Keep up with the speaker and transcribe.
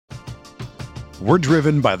We're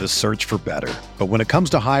driven by the search for better. But when it comes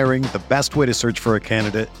to hiring, the best way to search for a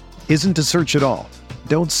candidate isn't to search at all.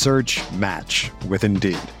 Don't search, match with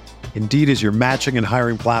Indeed. Indeed is your matching and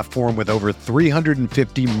hiring platform with over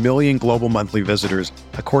 350 million global monthly visitors,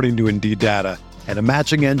 according to Indeed data, and a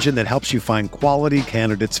matching engine that helps you find quality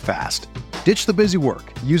candidates fast. Ditch the busy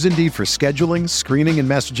work. Use Indeed for scheduling, screening, and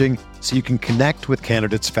messaging so you can connect with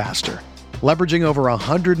candidates faster. Leveraging over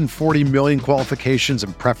 140 million qualifications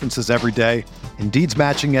and preferences every day, Indeed's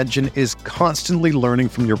matching engine is constantly learning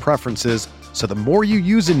from your preferences, so the more you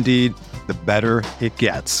use Indeed, the better it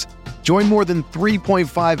gets. Join more than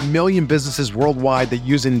 3.5 million businesses worldwide that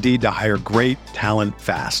use Indeed to hire great talent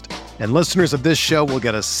fast. And listeners of this show will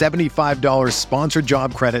get a $75 sponsored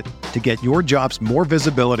job credit to get your jobs more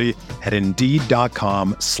visibility at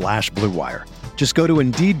Indeed.com/Blue Wire. Just go to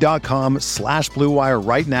Indeed.com/Blue Wire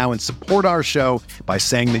right now and support our show by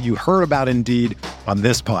saying that you heard about Indeed on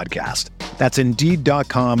this podcast. That's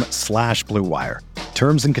Indeed.com/Blue Wire.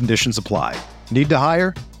 Terms and conditions apply. Need to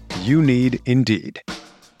hire? You need Indeed.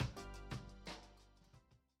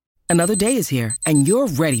 Another day is here, and you're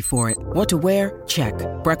ready for it. What to wear? Check.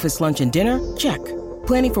 Breakfast, lunch, and dinner? Check.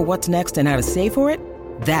 Planning for what's next and how to save for it?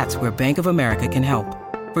 That's where Bank of America can help.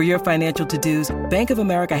 For your financial to-dos, Bank of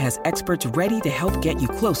America has experts ready to help get you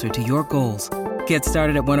closer to your goals. Get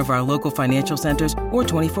started at one of our local financial centers or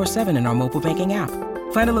 24/7 in our mobile banking app.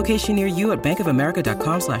 Find a location near you at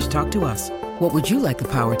bankofamerica.com/talktous. What would you like the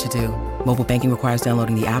power to do? Mobile banking requires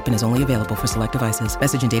downloading the app and is only available for select devices.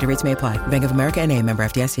 Message and data rates may apply. Bank of America N.A., member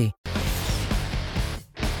FDIC.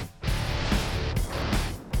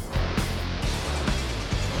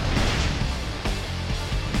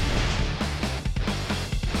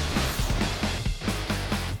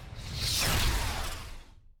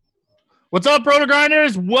 What's up,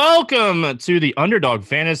 Roto-Grinders? Welcome to the Underdog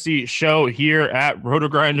Fantasy Show here at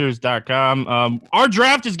rotogrinders.com. Our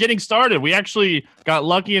draft is getting started. We actually got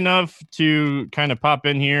lucky enough to kind of pop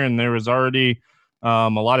in here, and there was already a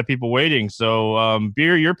lot of people waiting. So,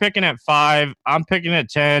 Beer, you're picking at 5. I'm picking at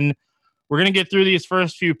 10. We're going to get through these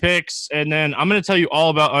first few picks, and then I'm going to tell you all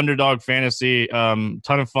about Underdog Fantasy. Ton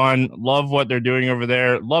of fun. Love what they're doing over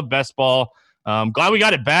there. Love best ball. Glad we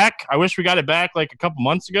got it back. I wish we got it back like a couple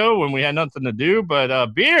months ago when we had nothing to do.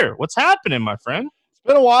 But Beer, what's happening, my friend? It's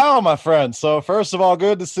been a while, my friend. So first of all,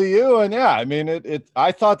 good to see you. And yeah, I mean,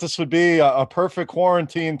 I thought this would be a perfect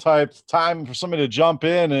quarantine type time for somebody to jump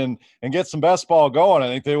in and get some best ball going. I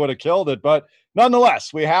think they would have killed it. But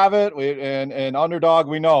nonetheless, we have it. And Underdog,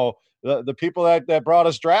 we know the people that brought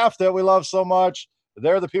us draft that we love so much.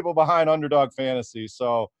 They're the people behind Underdog Fantasy.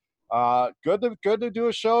 So. Good to do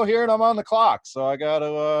a show here, and I'm on the clock, so I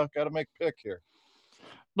gotta make a pick here.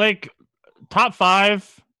 Like top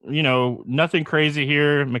 5, nothing crazy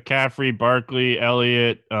here. McCaffrey, Barkley,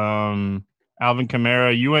 Elliott, Alvin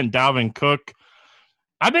Kamara. You went Dalvin Cook.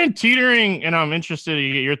 I've been teetering, and I'm interested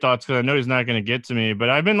to get your thoughts because I know he's not going to get to me, but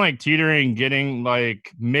I've been like teetering, getting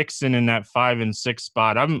like Mixon in that 5 and 6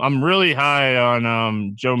 spot. I'm really high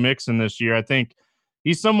on Joe Mixon this year. I think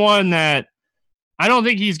he's someone that. I don't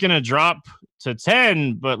think he's going to drop to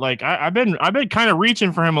 10, but like I've been kind of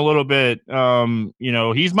reaching for him a little bit.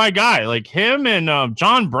 He's my guy, like him and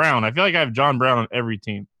John Brown. I feel like I have John Brown on every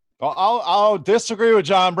team. Well, I'll disagree with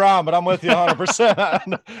John Brown, but I'm with you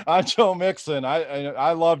 100% on Joe Mixon.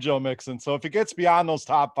 I love Joe Mixon. So if it gets beyond those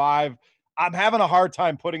top 5, I'm having a hard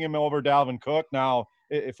time putting him over Dalvin Cook. Now,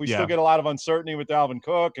 if we still get a lot of uncertainty with Dalvin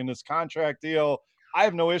Cook and this contract deal, I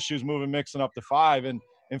have no issues moving Mixon up to 5. And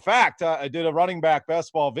in fact, I did a running back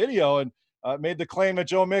best ball video and made the claim that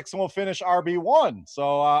Joe Mixon will finish RB1.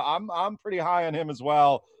 So I'm pretty high on him as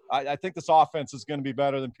well. I think this offense is going to be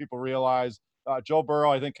better than people realize. Joe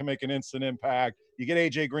Burrow, I think, can make an instant impact. You get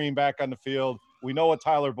A.J. Green back on the field. We know what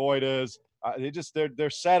Tyler Boyd is. They're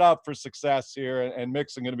set up for success here, and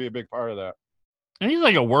Mixon going to be a big part of that. And he's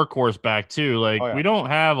like a workhorse back too. Like we don't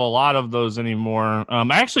have a lot of those anymore. I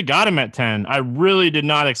actually got him at 10. I really did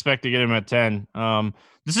not expect to get him at 10.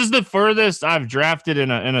 This is the furthest I've drafted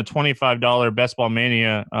in a $25 Best Ball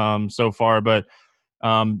Mania so far, but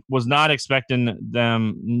was not expecting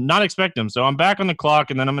them. So I'm back on the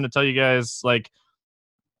clock, and then I'm going to tell you guys, like,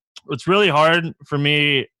 it's really hard for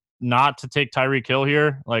me not to take Tyreek Hill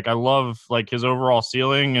here. Like, I love like his overall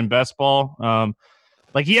ceiling in best ball.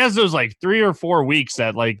 Like he has those like 3 or 4 weeks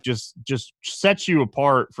that like just sets you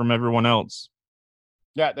apart from everyone else.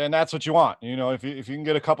 Yeah, and that's what you want. If you can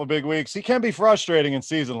get a couple big weeks, he can be frustrating in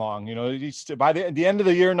season long. By the end of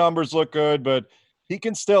the year, numbers look good, but he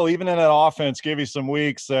can still, even in that offense, give you some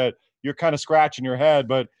weeks that you're kind of scratching your head.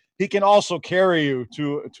 But he can also carry you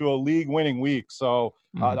to a league-winning week. So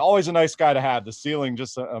always a nice guy to have. The ceiling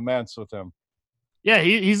just immense with him. Yeah,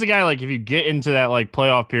 he's the guy, like, if you get into that, like,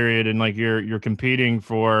 playoff period and, like, you're competing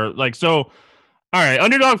for, like, so all right,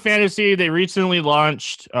 Underdog Fantasy, they recently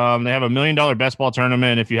launched. They have $1 million best ball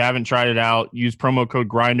tournament. If you haven't tried it out, use promo code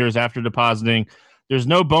Grinders after depositing. There's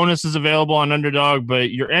no bonuses available on Underdog,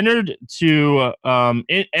 but you're entered into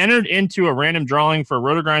a random drawing for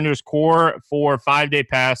Roto Grinders Core for 5-day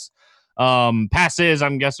pass. Passes,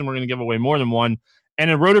 I'm guessing we're going to give away more than one.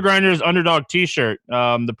 And a Roto Grinders Underdog T-shirt.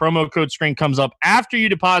 The promo code screen comes up after you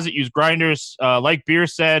deposit. Use Grinders. Like Beer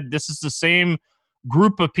said, this is the same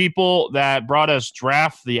group of people that brought us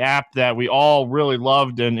Draft, the app that we all really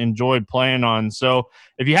loved and enjoyed playing on. So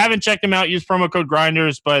if you haven't checked them out, use promo code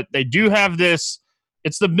Grinders. But they do have this.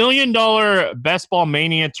 It's the $1 million Best Ball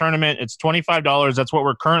Mania tournament. It's $25. That's what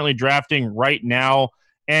we're currently drafting right now,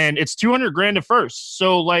 and it's 200 grand to first.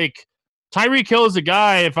 So like Tyreek Hill is a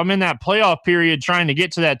guy. If I'm in that playoff period trying to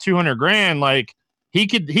get to that 200 grand, like he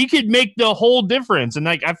could make the whole difference. And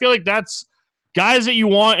like I feel like that's guys that you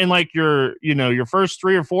want in like your first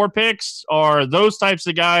 3 or 4 picks are those types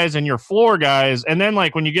of guys and your floor guys. And then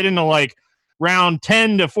like when you get into like round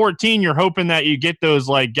 10 to 14, you're hoping that you get those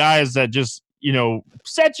like guys that just,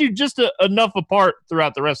 set you just enough apart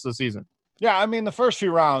throughout the rest of the season. Yeah, I mean, the first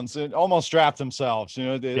few rounds, it almost draft themselves.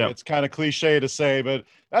 It's kind of cliche to say, but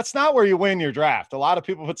that's not where you win your draft. A lot of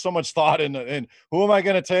people put so much thought in who am I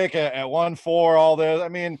going to take at 1-4, all this. I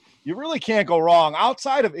mean, you really can't go wrong.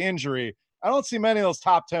 Outside of injury, I don't see many of those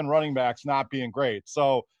top 10 running backs not being great.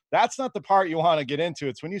 So that's not the part you want to get into.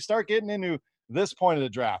 It's when you start getting into this point of the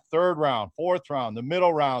draft, 3rd round, 4th round, the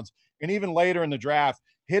middle rounds, and even later in the draft,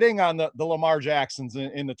 hitting on the Lamar Jacksons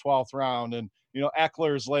in the 12th round and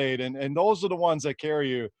Eckler's late, and those are the ones that carry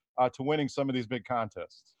you to winning some of these big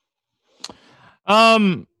contests.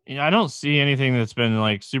 I don't see anything that's been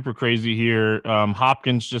like super crazy here.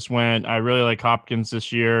 Hopkins just went. I really like Hopkins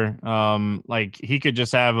this year. Like he could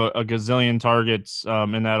just have a gazillion targets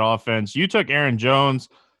in that offense. You took Aaron Jones.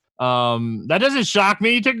 That doesn't shock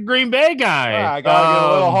me. You took a Green Bay guy. I gotta get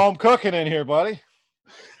a little home cooking in here, buddy.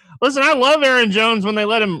 Listen, I love Aaron Jones when they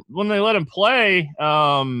let him play.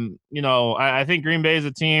 I think Green Bay is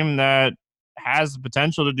a team that has the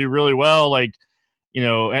potential to do really well. Like,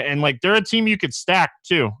 and like they're a team you could stack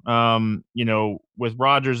too. With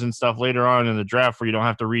Rodgers and stuff later on in the draft where you don't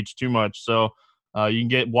have to reach too much. So you can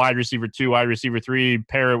get wide receiver 2, wide receiver 3,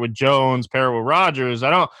 pair it with Jones, pair it with Rodgers.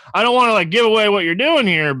 I don't want to like give away what you're doing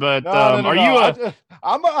here, but no.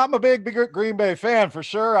 I'm a big Green Bay fan for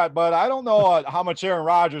sure, but I don't know how much Aaron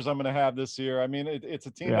Rodgers I'm going to have this year. I mean, it's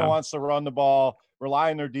a team that wants to run the ball, rely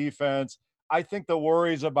on their defense. I think the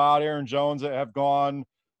worries about Aaron Jones have gone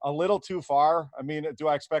a little too far. I mean, do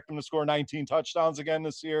I expect him to score 19 touchdowns again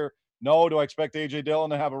this year? No. Do I expect A.J. Dillon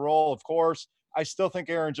to have a role? Of course. I still think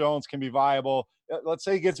Aaron Jones can be viable. Let's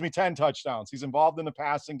say he gets me 10 touchdowns. He's involved in the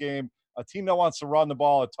passing game, a team that wants to run the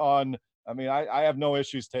ball a ton. I mean, I have no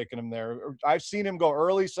issues taking him there. I've seen him go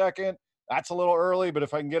early second. That's a little early, but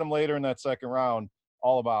if I can get him later in that second round,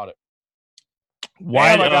 all about it.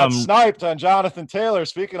 I got sniped on Jonathan Taylor.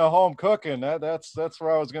 Speaking of home cooking, that's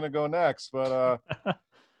where I was going to go next. But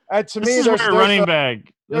and to me, there's running back.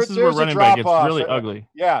 This is where running back gets really ugly.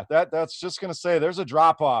 Yeah, that's just going to say there's a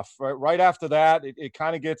drop off right after that. It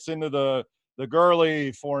kind of gets into the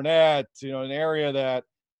Gurley, Fournette, an area that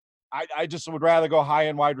I just would rather go high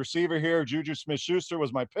end wide receiver here. Juju Smith-Schuster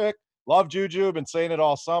was my pick. Love Juju. Been saying it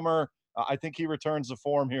all summer. I think he returns to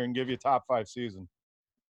form here and give you a top 5 season.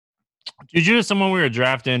 Juju is someone we were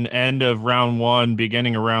drafting end of round 1,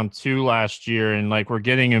 beginning of round 2 last year, and like we're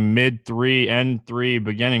getting him mid 3, end 3,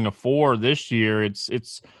 beginning of 4 this year.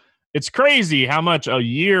 It's crazy how much a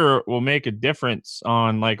year will make a difference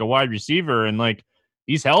on like a wide receiver, and like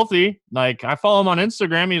he's healthy. Like I follow him on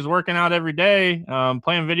Instagram. He's working out every day,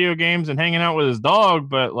 playing video games and hanging out with his dog.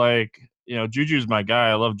 But like, Juju's my guy.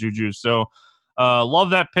 I love Juju. So love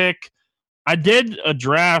that pick. I did a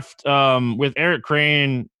draft with Eric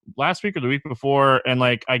Crane last week or the week before, and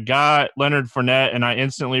like I got Leonard Fournette and I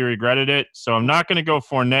instantly regretted it. So I'm not going to go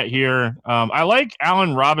Fournette here. I like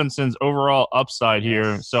Allen Robinson's overall upside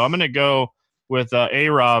here. So I'm going to go with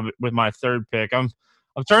A-Rob with my 3rd pick. I'm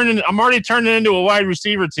already turning into a wide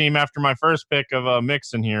receiver team after my first pick of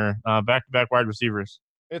Mixon here, back-to-back wide receivers.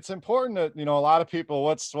 It's important that, a lot of people,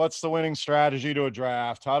 what's the winning strategy to a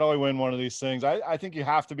draft? How do I win one of these things? I think you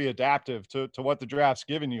have to be adaptive to what the draft's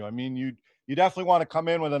giving you. I mean, you definitely want to come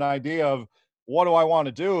in with an idea of what do I want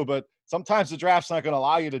to do, but sometimes the draft's not going to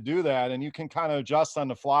allow you to do that. And you can kind of adjust on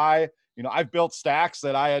the fly. I've built stacks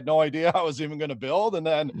that I had no idea I was even going to build. And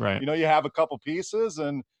then, you have a couple pieces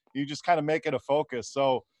and you just kind of make it a focus.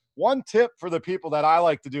 So one tip for the people that I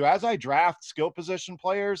like to do as I draft skill position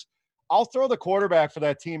players, I'll throw the quarterback for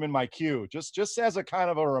that team in my queue, just as a kind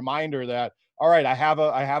of a reminder that, all right, I have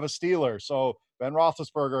a Steeler. So Ben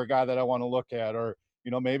Roethlisberger, a guy that I want to look at, or,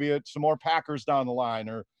 maybe it's some more Packers down the line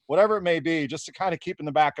or whatever it may be, just to kind of keep in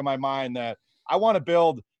the back of my mind that I want to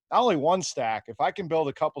build not only one stack. If I can build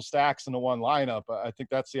a couple stacks into one lineup, I think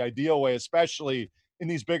that's the ideal way, especially in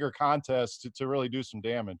these bigger contests, to really do some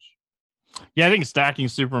damage. Yeah, I think stacking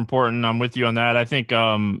is super important. I'm with you on that. I think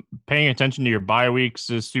paying attention to your bye weeks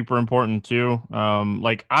is super important too.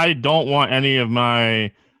 Like I don't want any of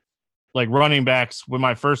my running backs with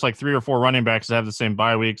my first 3 or 4 running backs to have the same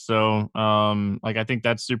bye week. So I think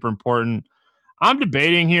that's super important. I'm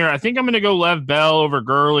debating here. I think I'm going to go Lev Bell over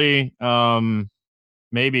Gurley.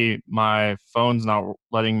 Maybe my phone's not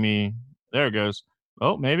letting me. There it goes.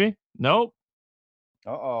 Oh, maybe. Nope.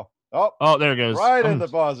 Oh, there it goes. Right at the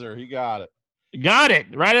buzzer. He got it. Got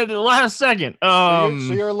it right at the last second. So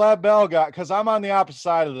you're a Lev Bell guy, because I'm on the opposite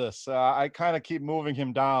side of this. I kind of keep moving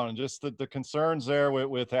him down, and just the concerns there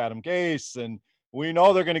with Adam Gase, and we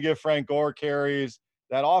know they're going to give Frank Gore carries.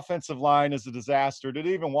 That offensive line is a disaster. Did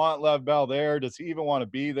he even want Lev Bell there? Does he even want to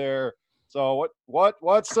be there? So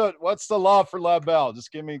what's the love for Lev Bell?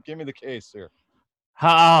 Just give me the case here.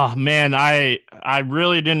 Oh man, I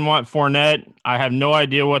really didn't want Fournette. I have no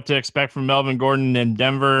idea what to expect from Melvin Gordon in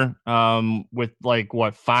Denver, with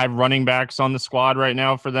 5 running backs on the squad right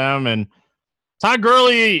now for them. And Todd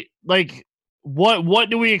Gurley, what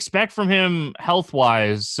do we expect from him health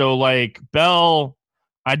wise? So Bell,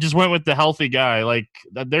 I just went with the healthy guy.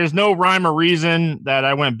 There's no rhyme or reason that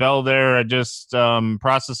I went Bell there. I just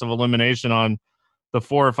process of elimination on the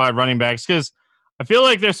 4 or 5 running backs, because I feel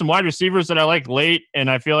like there's some wide receivers that I like late, and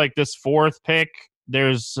I feel like this 4th pick,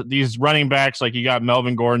 there's these running backs, you got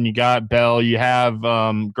Melvin Gordon, you got Bell, you have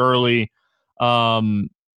Gurley,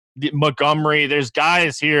 Montgomery. There's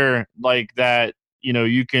guys here that,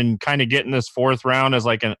 you can kind of get in this 4th round as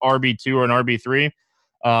an RB2 or an RB3.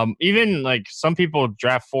 Even some people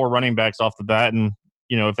draft 4 running backs off the bat, and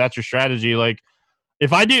if that's your strategy,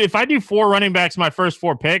 if I do 4 running backs my first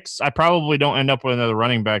 4 picks, I probably don't end up with another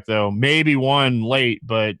running back though. Maybe one late,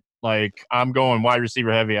 but I'm going wide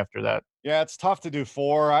receiver heavy after that. Yeah, it's tough to do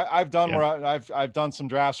 4. I've done some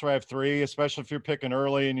drafts where I have 3, especially if you're picking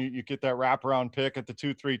early and you get that wraparound pick at the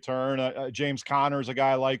 2-3 turn. James Conner's a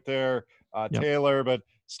guy I like there, Taylor, but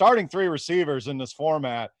starting 3 receivers in this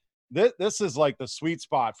format, this is the sweet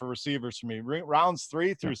spot for receivers for me. Rounds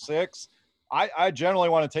 3 through 6. I generally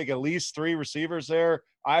want to take at least 3 receivers there.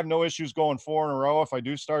 I have no issues going 4 in a row if I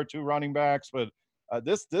do start 2 running backs, but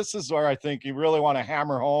this is where I think you really want to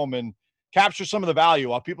hammer home and capture some of the value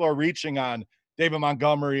while people are reaching on David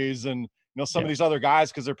Montgomery's and some of these other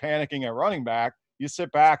guys because they're panicking at running back. You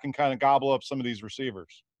sit back and kind of gobble up some of these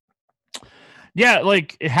receivers. Yeah,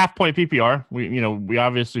 half point PPR. We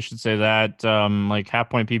obviously should say that. Half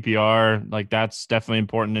point PPR, that's definitely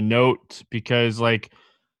important to note, because a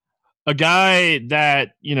guy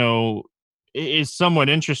that, is somewhat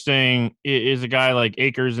interesting is a guy like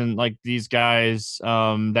Akers and these guys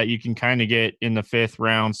that you can kind of get in the 5th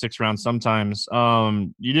round, 6th round sometimes.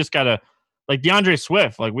 You just got to, DeAndre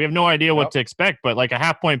Swift, we have no idea what to expect, but a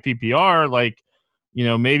half point PPR,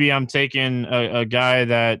 maybe I'm taking a guy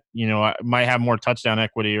that, might have more touchdown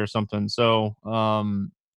equity or something. So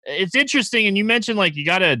it's interesting. And you mentioned you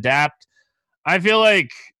got to adapt. I feel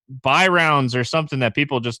like buy rounds are something that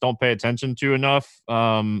people just don't pay attention to enough.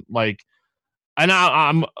 And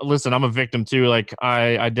I'm a victim too.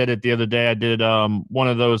 I did it the other day. I did one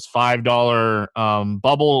of those $5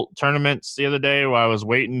 bubble tournaments the other day where I was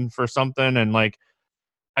waiting for something, and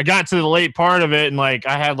I got to the late part of it, and I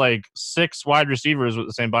had 6 wide receivers with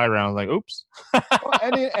the same buy round. Oops. Well,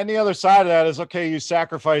 and the other side of that is, okay, you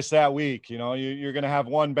sacrifice that week. You're going to have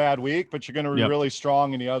one bad week, but you're going to be really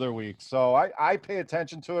strong in the other week. So I pay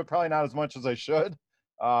attention to it, probably not as much as I should.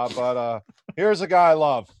 But here's a guy I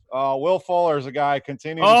love. Will Fuller is a guy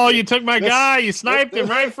continuing. Oh, you took my guy. You sniped him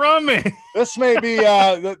right from me. This may be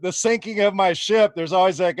the sinking of my ship. There's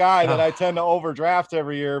always that guy that I tend to overdraft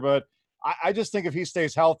every year, but I just think if he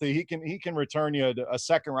stays healthy, he can return you a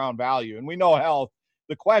 2nd round value. And we know health,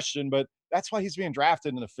 the question, but that's why he's being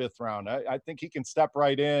drafted in the 5th round. I think he can step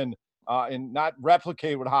right in and not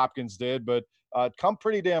replicate what Hopkins did, but come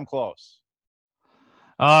pretty damn close.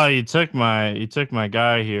 Oh, you took my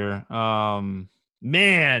guy here.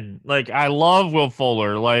 Man, I love Will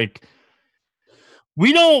Fuller.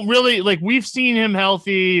 We don't really we've seen him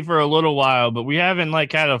healthy for a little while, but we haven't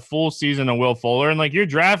had a full season of Will Fuller. And you're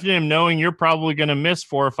drafting him knowing you're probably going to miss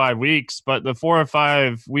 4 or 5 weeks, but the 4 or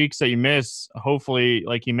 5 weeks that you miss, hopefully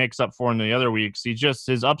he makes up for in the other weeks.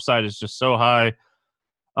 His upside is just so high.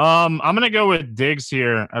 I'm gonna go with Diggs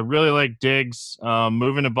here. I really like Diggs.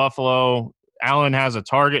 Moving to Buffalo, Allen has a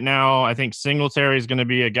target now. I think Singletary is going to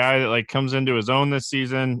be a guy that like comes into his own this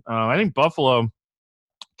season. I think Buffalo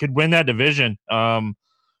could win that division.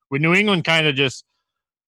 With New England kind of just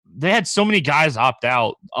they had so many guys opt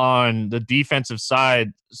out on the defensive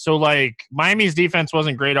side. So like Miami's defense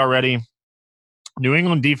wasn't great already. New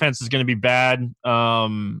England defense is going to be bad.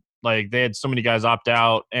 Like they had so many guys opt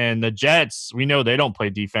out, and the Jets, we know they don't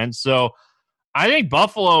play defense. So I think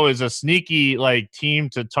Buffalo is a sneaky like team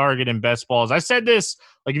to target in best balls. I said this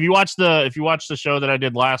like if you watch the show that I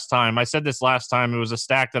did last time, I said this last time. It was a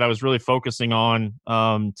stack that I was really focusing on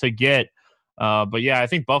to get. But yeah, I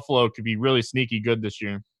think Buffalo could be really sneaky good this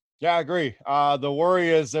year. Yeah, I agree. The worry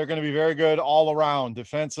is they're going to be very good all around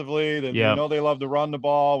defensively. We Yeah. know they love to run the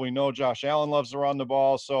ball. We know Josh Allen loves to run the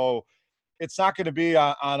ball. So it's not going to be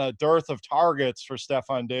on a dearth of targets for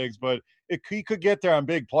Stephon Diggs, but he could get there on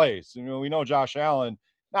big plays. We know Josh Allen,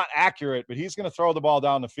 not accurate, but he's going to throw the ball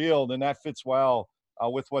down the field, and that fits well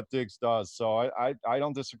with what Diggs does. So I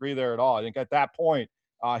don't disagree there at all. I think at that point,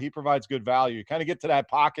 he provides good value. Kind of get to that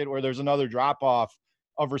pocket where there's another drop off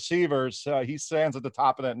of receivers. He stands at the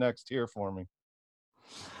top of that next tier for me.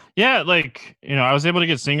 Yeah, like, I was able to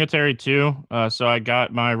get Singletary too. So I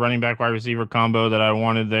got my running back wide receiver combo that I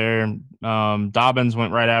wanted there. Dobbins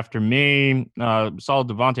went right after me. Saw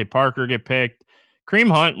Devontae Parker get picked.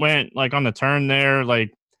 Kareem Hunt went like on the turn there.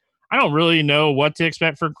 Like, I don't really know what to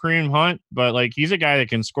expect for Kareem Hunt, but like he's a guy that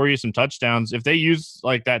can score you some touchdowns. If they use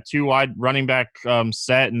like that 2 wide running back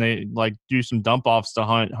set and they like do some dump offs to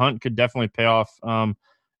Hunt, Hunt could definitely pay off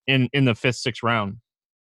in the fifth, sixth round.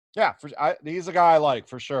 Yeah, he's a guy I like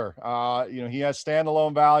for sure. He has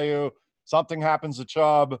standalone value. Something happens to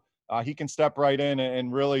Chubb, he can step right in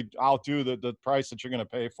and really outdo the price that you're going to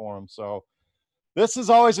pay for him. So this is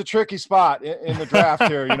always a tricky spot in the draft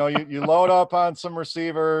here. You load up on some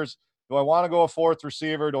receivers. Do I want to go a fourth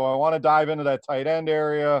receiver? Do I want to dive into that tight end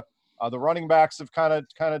area? The running backs have kind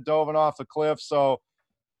of dove off the cliff. So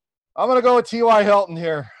I'm going to go with T.Y. Hilton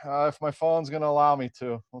here if my phone's going to allow me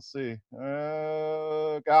to. We'll see.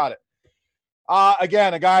 Got it.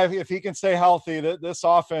 Again, a guy, if he can stay healthy, this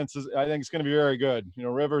offense I think it's going to be very good.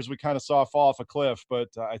 Rivers, we kind of saw fall off a cliff, but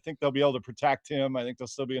I think they'll be able to protect him. I think there'll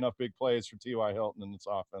still be enough big plays for T.Y. Hilton in this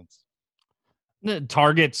offense. The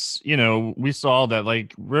targets, we saw that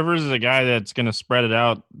like Rivers is a guy that's going to spread it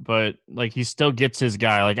out, but like he still gets his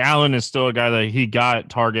guy. Like Allen is still a guy that he got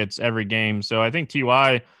targets every game. So I think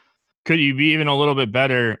Ty could you be even a little bit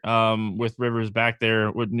better with Rivers back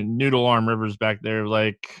there, with noodle arm Rivers back there.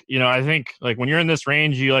 Like, I think like when you're in this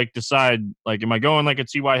range, you like decide like, am I going like a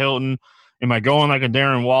T.Y. Hilton? Am I going like a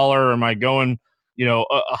Darren Waller? Or am I going,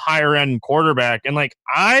 a higher end quarterback? And like,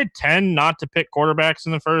 I tend not to pick quarterbacks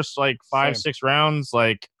in the first like 5, Same. 6 rounds.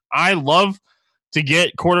 Like, I love to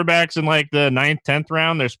get quarterbacks in like the 9th, 10th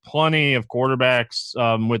round. There's plenty of quarterbacks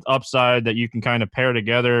with upside that you can kind of pair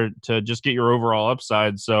together to just get your overall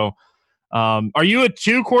upside. So, are you a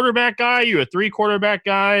 2 quarterback guy? Are you a 3 quarterback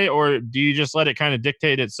guy, or do you just let it kind of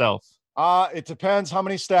dictate itself? It depends how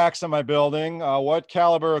many stacks am I building? What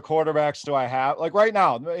caliber of quarterbacks do I have? Like right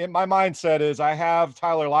now, my mindset is I have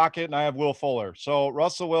Tyler Lockett and I have Will Fuller. So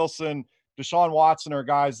Russell Wilson, Deshaun Watson are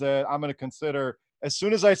guys that I'm going to consider. As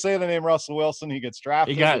soon as I say the name Russell Wilson, he gets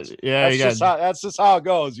drafted. That's just how it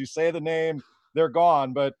goes. You say the name, they're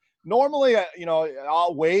gone. But normally,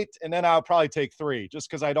 I'll wait and then I'll probably take 3 just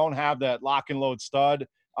because I don't have that lock and load stud.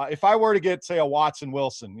 If I were to get, say, a Watson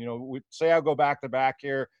Wilson, say I'll go back to back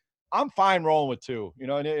here, I'm fine rolling with 2.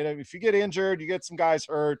 And if you get injured, you get some guys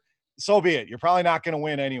hurt, so be it. You're probably not going to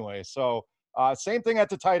win anyway. So same thing at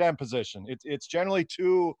the tight end position. It's generally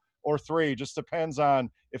 2 or 3. Just depends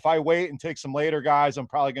on if I wait and take some later guys, I'm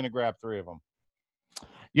probably going to grab 3 of them.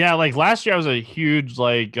 Yeah, like last year I was a huge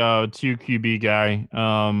like 2 QB guy.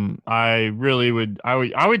 I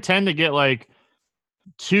would tend to get like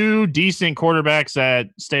 2 decent quarterbacks that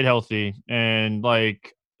stayed healthy, and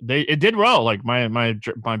like it did well. Like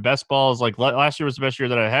my best balls like last year was the best year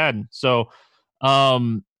that I had. So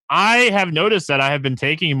I have noticed that I have been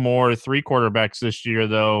taking more 3 quarterbacks this year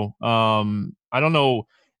though. I don't know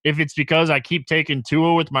if it's because I keep taking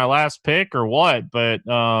Tua with my last pick or what, but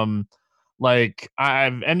like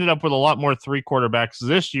I've ended up with a lot more 3 quarterbacks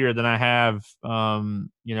this year than I have in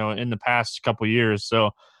the past couple years. So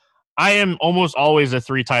I am almost always a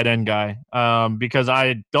 3 tight end guy because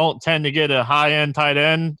I don't tend to get a high end tight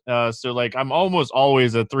end. So like I'm almost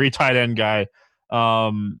always a 3 tight end guy.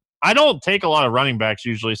 I don't take a lot of running backs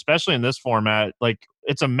usually, especially in this format. Like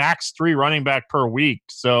it's a max 3 running back per week.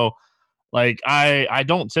 So like I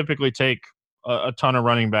don't typically take a ton of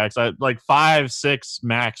running backs. I like 5, 6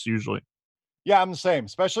 max usually. Yeah, I'm the same,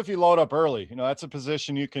 especially if you load up early. That's a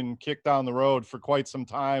position you can kick down the road for quite some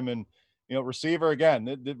time. And, receiver, again,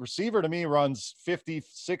 the receiver to me runs 50,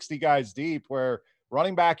 60 guys deep, where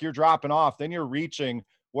running back, you're dropping off, then you're reaching,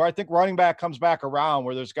 where I think running back comes back around,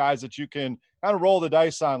 where there's guys that you can kind of roll the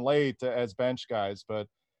dice on late as bench guys. But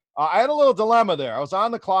I had a little dilemma there. I was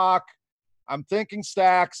on the clock. I'm thinking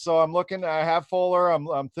stacks. So I'm looking, I have Fuller.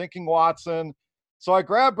 I'm thinking Watson. So I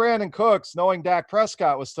grabbed Brandon Cooks, knowing Dak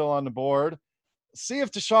Prescott was still on the board. See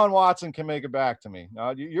if Deshaun Watson can make it back to me. Now,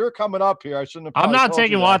 you're coming up here. I shouldn't have. I'm not told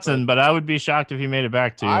taking you that, Watson, but I would be shocked if he made it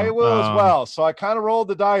back to you. I will as well. So I kind of rolled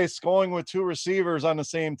the dice going with 2 receivers on the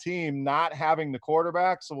same team, not having the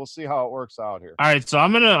quarterback. So we'll see how it works out here. All right, so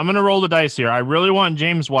I'm gonna roll the dice here. I really want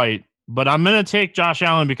James White, but I'm gonna take Josh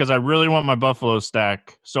Allen because I really want my Buffalo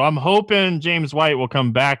stack. So I'm hoping James White will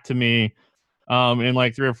come back to me in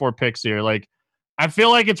like 3 or 4 picks here. Like, I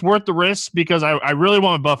feel like it's worth the risk because I really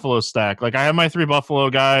want my Buffalo stack. Like, I have my 3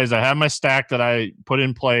 Buffalo guys. I have my stack that I put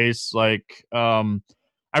in place. Like, I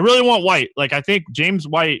really want White. Like, I think James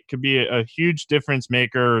White could be a huge difference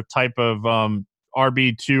maker type of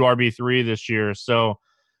RB2, RB3 this year. So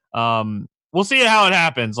we'll see how it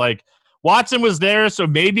happens. Like, Watson was there, so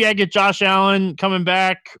maybe I get Josh Allen coming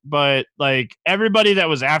back, but like everybody that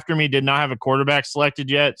was after me did not have a quarterback selected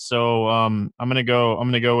yet. So I'm gonna go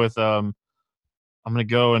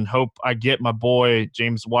and hope I get my boy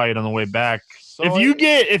James White on the way back. So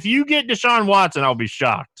if you get Deshaun Watson, I'll be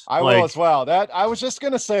shocked. I will as well. That I was just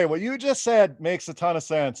gonna say what you just said makes a ton of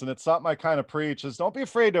sense, and it's something I kind of preach is don't be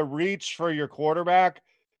afraid to reach for your quarterback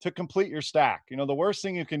to complete your stack. The worst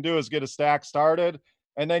thing you can do is get a stack started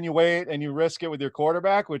and then you wait and you risk it with your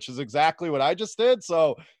quarterback, which is exactly what I just did.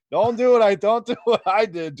 So don't do what I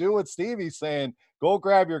did. Do what Stevie's saying. Go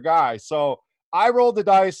grab your guy. So I rolled the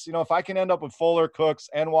dice. If I can end up with Fuller, Cooks,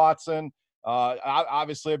 and Watson,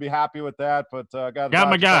 obviously I'd be happy with that. But got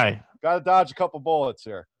my guy. Got to dodge a couple bullets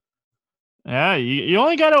here. Yeah, you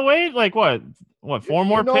only got to wait like what 4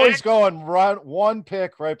 more picks? He's going run 1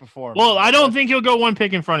 pick right before me. Well, I don't think he'll go 1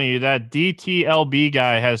 pick in front of you. That DTLB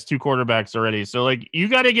guy has 2 quarterbacks already. So like you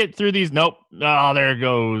got to get through these. Nope. Oh, there it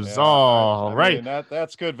goes. Yeah, right. Mean,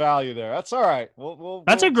 that's good value there. That's all right.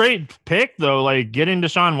 That's a great pick though. Like getting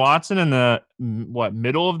Deshaun Watson in the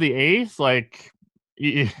middle of the 8th. Like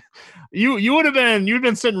you would have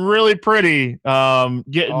been sitting really pretty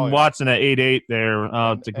getting Watson at 8-8 there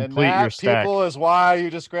to complete your stack. People is why you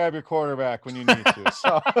just grab your quarterback when you need to.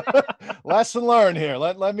 So lesson learned here.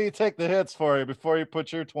 Let me take the hits for you before you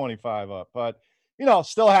put your 25 up. But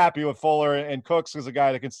still happy with Fuller, and Cooks is a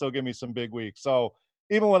guy that can still give me some big weeks. So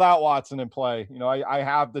even without Watson in play, I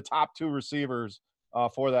have the top 2 receivers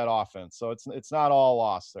for that offense. So it's not all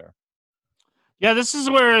lost there. Yeah, this is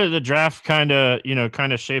where the draft kind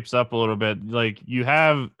of shapes up a little bit. Like you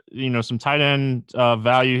have, some tight end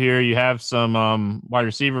value here. You have some wide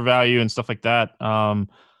receiver value and stuff like that.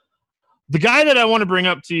 The guy that I want to bring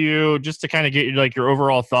up to you just to kind of get your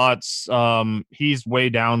overall thoughts. He's way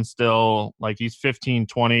down still. Like he's 15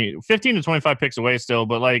 to 25 picks away still.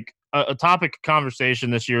 But like a topic of conversation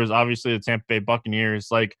this year is obviously the Tampa Bay Buccaneers.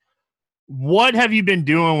 Like, what have you been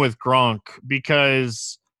doing with Gronk?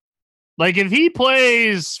 Because like if he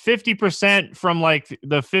plays 50% from like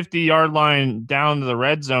the 50-yard line down to the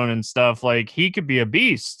red zone and stuff, like he could be a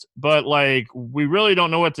beast. But like we really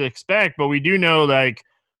don't know what to expect. But we do know like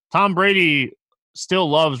Tom Brady still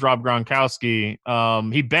loves Rob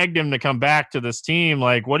Gronkowski. He begged him to come back to this team.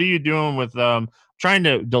 Like, what are you doing with trying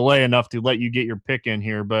to delay enough to let you get your pick in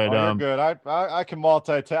here? But you're good. I can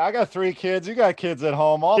multitask. I got 3 kids. You got kids at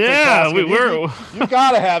home. Yeah, you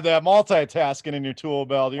got to have that multitasking in your tool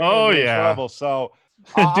belt. You're gonna be in trouble. So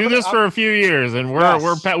do this for a few years, and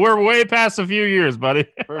we're way past a few years, buddy.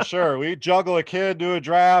 For sure. We juggle a kid, do a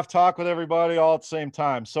draft, talk with everybody all at the same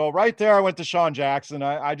time. So right there, I went to Sean Jackson.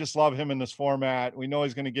 I just love him in this format. We know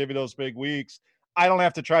he's going to give you those big weeks. I don't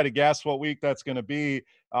have to try to guess what week that's going to be.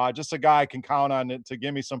 Just a guy I can count on it to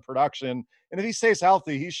give me some production. And if he stays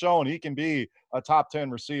healthy, he's shown he can be a top 10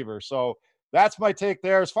 receiver. So that's my take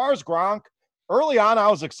there. As far as Gronk, early on, I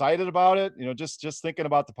was excited about it, just thinking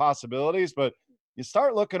about the possibilities. But you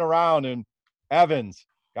start looking around and Evans,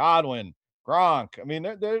 Godwin, Gronk. I mean,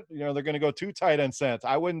 they're going to go 2 tight end sets.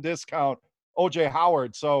 I wouldn't discount OJ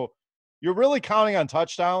Howard. So you're really counting on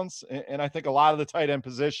touchdowns. And I think a lot of the tight end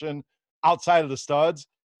position outside of the studs,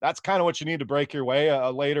 that's kind of what you need to break your way.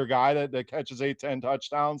 A later guy that catches 8, 10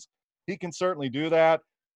 touchdowns. He can certainly do that.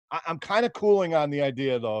 I'm kind of cooling on the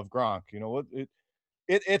idea though of Gronk.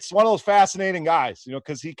 It's one of those fascinating guys,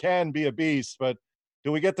 because he can be a beast, but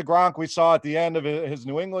do we get the Gronk we saw at the end of his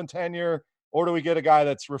New England tenure? or do we get a guy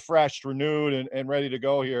that's refreshed, renewed, and ready to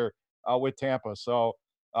go here with Tampa? So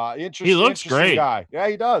He looks interesting great. guy. Yeah,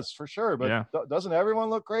 he does for sure. But Yeah. doesn't everyone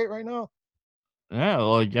look great right now? Yeah,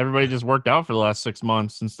 like everybody just worked out for the last 6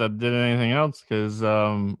 months instead of did anything else because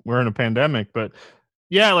we're in a pandemic. But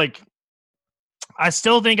yeah, like I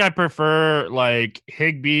still think I prefer like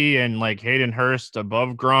Higby and like Hayden Hurst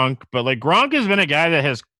above Gronk, but like Gronk has been a guy that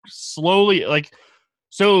has slowly like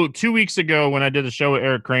so 2 weeks ago when I did the show with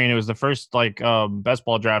Eric Crane, it was the first like best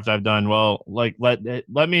ball draft I've done. Well, like let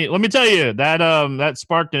me tell you that that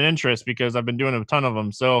sparked an interest because I've been doing a ton of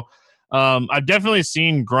them. So I've definitely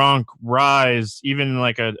seen Gronk rise even in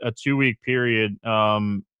like a 2 week period.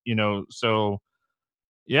 So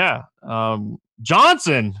yeah.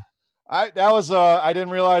 Johnson. I didn't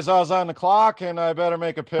realize I was on the clock, and I better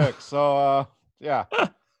make a pick. So yeah,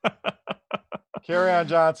 Carry on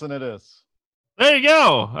Johnson it is. There you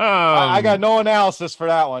go. I got no analysis for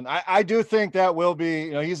that one. I do think that will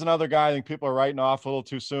be, he's another guy I think people are writing off a little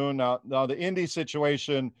too soon. Now the Indy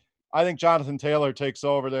situation, I think Jonathan Taylor takes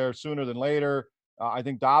over there sooner than later. I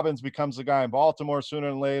think Dobbins becomes the guy in Baltimore sooner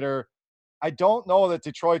than later. I don't know that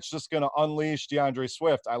Detroit's just going to unleash DeAndre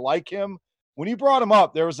Swift. I like him. When you brought him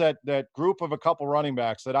up, there was that group of a couple running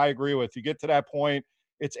backs that I agree with. You get to that point,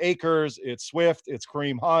 it's Akers, it's Swift, it's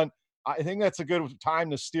Kareem Hunt. I think that's a good time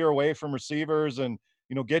to steer away from receivers and,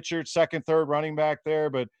 get your second, third running back there.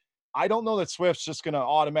 But I don't know that Swift's just going to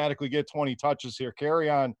automatically get 20 touches here. Carry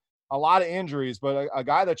on a lot of injuries, but a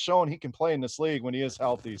guy that's shown he can play in this league when he is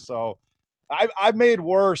healthy. So I've made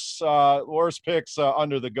worse picks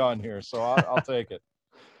under the gun here. So I'll take it.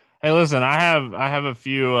 Hey, listen, I have a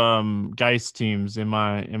few Geist teams in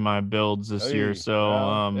my builds this year.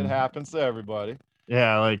 So it happens to everybody.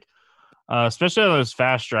 Yeah, like especially on those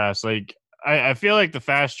fast drafts. Like I feel like the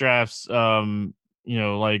fast drafts,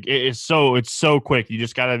 like it's so quick. You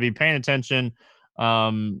just got to be paying attention.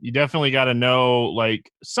 You definitely got to know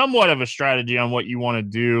like somewhat of a strategy on what you want to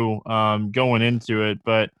do going into it.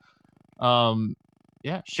 But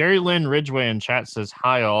yeah, Sherry Lynn Ridgeway in chat says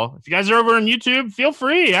hi all. If you guys are over on YouTube, feel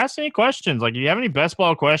free ask any questions. Like if you have any best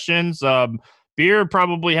ball questions, Beer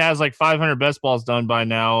probably has like 500 best balls done by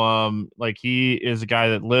now. Like he is a guy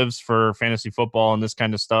that lives for fantasy football and this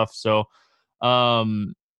kind of stuff. So,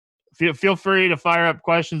 feel free to fire up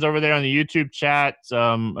questions over there on the YouTube chat.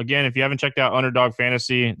 Again, if you haven't checked out Underdog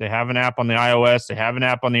Fantasy, they have an app on the iOS. They have an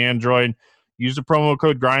app on the Android. Use the promo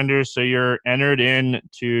code Grinders so you're entered in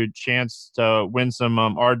to chance to win some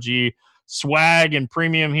RG swag and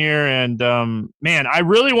premium here. And man, I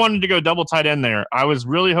really wanted to go double tight end there. I was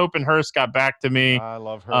really hoping Hurst got back to me. I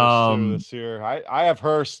love Hurst too this year. I have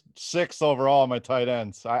Hurst 6th overall on my tight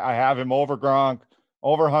ends. I have him over Gronk,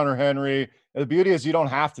 over Hunter Henry. The beauty is you don't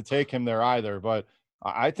have to take him there either, but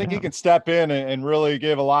I think he can step in and really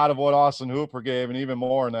give a lot of what Austin Hooper gave and even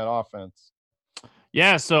more in that offense.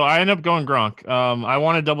 Yeah, so I ended up going Gronk. I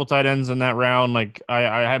wanted double tight ends in that round. Like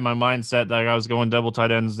I had my mindset that I was going double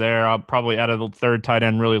tight ends there. I'll probably add a third tight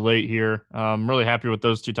end really late here. I'm really happy with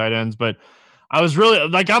those two tight ends, but I was really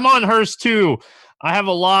like I'm on Hurst too. I have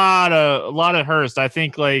a lot of Hurst. I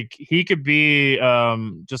think like he could be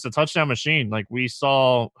just a touchdown machine. Like we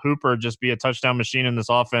saw Hooper just be a touchdown machine in this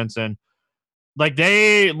offense, and like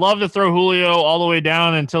they love to throw Julio all the way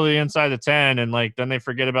down until the inside the 10, and like then they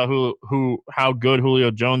forget about how good Julio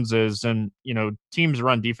Jones is, and teams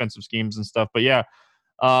run defensive schemes and stuff. But yeah,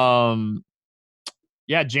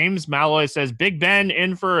 James Malloy says Big Ben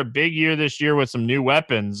in for a big year this year with some new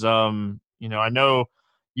weapons. I know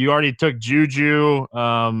you already took Juju.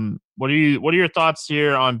 What are your thoughts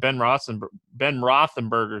here on Ben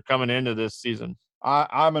Roethlisberger coming into this season?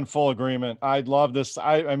 I'm in full agreement. I'd love this.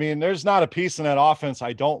 I mean, there's not a piece in that offense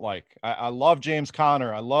I don't like. I love James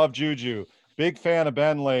Conner. I love Juju. Big fan of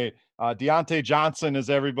Bentley. Deontay Johnson is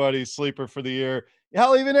everybody's sleeper for the year.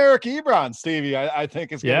 Hell, even Eric Ebron, Stevie, I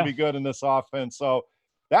think is going to be good in this offense. So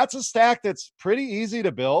that's a stack that's pretty easy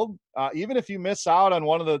to build. Even if you miss out on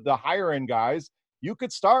one of the higher end guys, you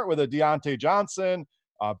could start with a Deontay Johnson,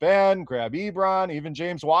 Ben, grab Ebron, even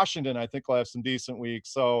James Washington, I think will have some decent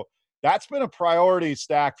weeks. So that's been a priority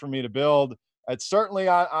stack for me to build. It's certainly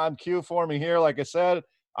on queue for me here. Like I said,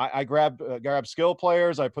 I grab skill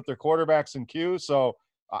players. I put their quarterbacks in queue. So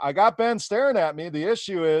I got Ben staring at me. The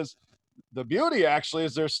issue is the beauty actually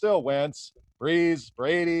is there's still Wentz, Breeze,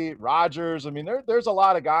 Brady, Rodgers. I mean, there's a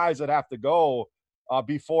lot of guys that have to go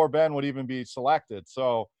before Ben would even be selected.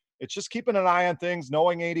 So it's just keeping an eye on things,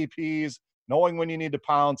 knowing ADPs, knowing when you need to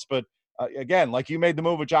pounce. But again, like you made the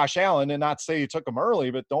move with Josh Allen and not say you took him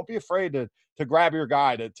early, but don't be afraid to grab your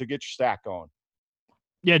guy to get your stack going.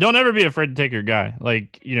 Yeah, don't ever be afraid to take your guy.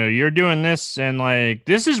 Like, you're doing this, and like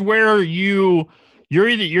this is where your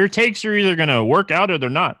takes are either gonna work out or they're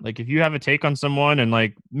not. Like if you have a take on someone, and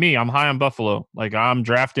like me, I'm high on Buffalo. Like I'm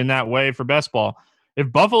drafting that way for best ball.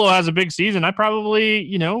 If Buffalo has a big season, I probably,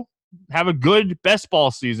 have a good best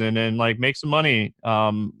ball season and like make some money.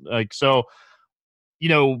 Best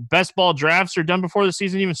ball drafts are done before the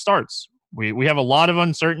season even starts. We have a lot of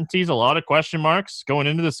uncertainties, a lot of question marks going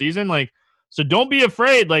into the season. Like, so don't be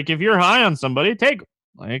afraid. Like, if you're high on somebody, take them.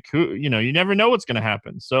 Like, you never know what's going to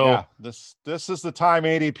happen. So yeah, this is the time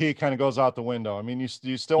ADP kind of goes out the window. I mean, you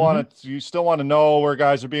still Mhm. want to know where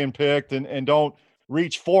guys are being picked, and don't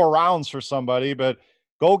reach 4 rounds for somebody, but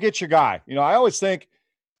go get your guy. I always think,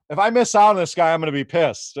 if I miss out on this guy, I'm going to be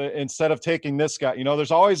pissed instead of taking this guy.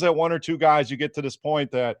 There's always that one or two guys you get to this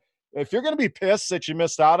point that if you're going to be pissed that you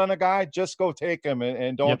missed out on a guy, just go take him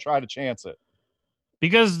and don't Yep. try to chance it.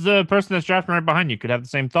 Because the person that's drafting right behind you could have the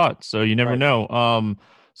same thoughts. So you never Right. know.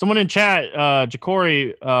 Someone in chat,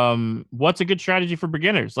 Ja'Cory, what's a good strategy for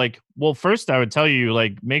beginners? Like, well, first I would tell you,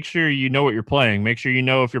 like, make sure you know what you're playing. Make sure you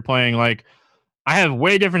know if you're playing like I have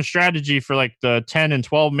way different strategy for like the 10 and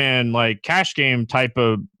 12 man like cash game type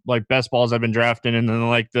of like best balls I've been drafting, and then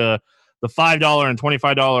like the $5 and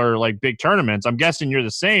 $25 like big tournaments. I'm guessing you're the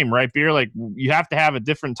same, right, Beer? Like you have to have a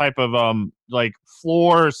different type of like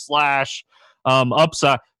floor slash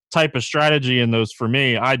upside type of strategy in those. For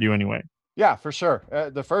me, I do anyway. Yeah, for sure.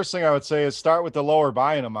 The first thing I would say is start with the lower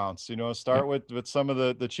buying amounts. Yep. Start with some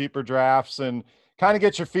of the cheaper drafts and kind of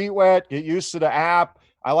get your feet wet, get used to the app.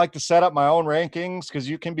 I like to set up my own rankings because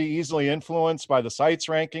you can be easily influenced by the site's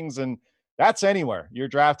rankings, and that's anywhere. You're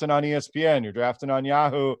drafting on ESPN, you're drafting on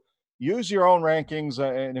Yahoo. Use your own rankings,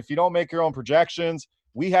 and if you don't make your own projections,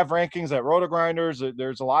 we have rankings at RotoGrinders.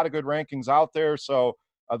 There's a lot of good rankings out there, so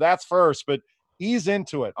that's first. But ease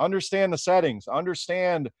into it. Understand the settings.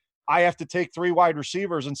 Understand I have to take 3 wide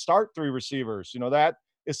receivers and start 3 receivers. That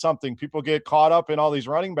is something people get caught up in, all these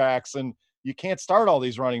running backs, and you can't start all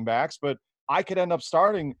these running backs, but I could end up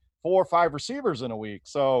starting 4 or 5 receivers in a week.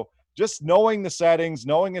 So just knowing the settings,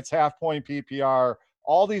 knowing it's half point PPR,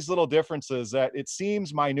 all these little differences that it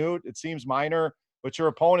seems minute, it seems minor, but your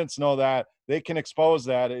opponents know that they can expose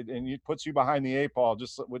that, and it puts you behind the 8 ball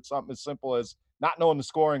just with something as simple as not knowing the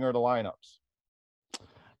scoring or the lineups.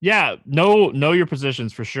 Yeah, know your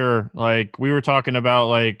positions for sure. Like we were talking about,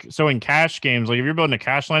 like so in cash games, like if you're building a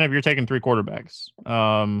cash lineup, you're taking 3 quarterbacks.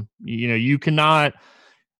 You cannot.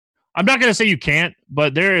 I'm not going to say you can't,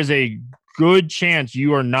 but there is a good chance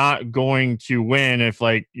you are not going to win if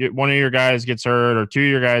like one of your guys gets hurt, or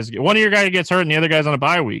one of your guys gets hurt and the other guy's on a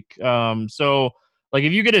bye week. So like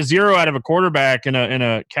if you get a 0 out of a quarterback in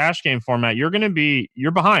a cash game format,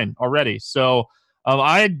 you're behind already. So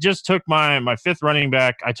I just took my 5th running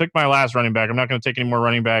back. I took my last running back. I'm not going to take any more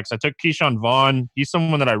running backs. I took Keyshawn Vaughn. He's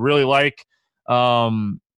someone that I really like.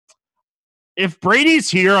 If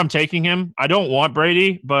Brady's here, I'm taking him. I don't want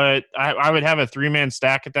Brady, but I would have a 3-man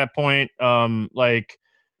stack at that point.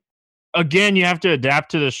 Again, you have to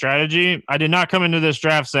adapt to the strategy. I did not come into this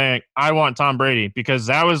draft saying I want Tom Brady, because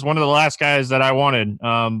that was one of the last guys that I wanted.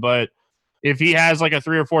 But if he has like a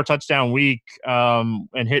 3 or 4 touchdown week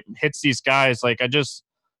and hits these guys, like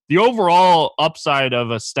the overall upside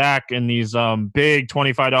of a stack in these big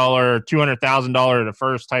 $25, $200,000 to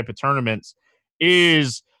first type of tournaments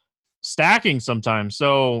is stacking sometimes.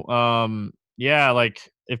 So yeah, like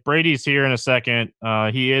if Brady's here in a second,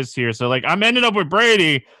 he is here. So like I'm ending up with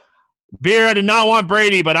Brady. Beer, I did not want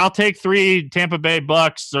Brady, but I'll take 3 Tampa Bay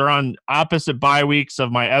Bucks. They're on opposite bye weeks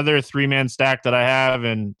of my other 3-man stack that I have,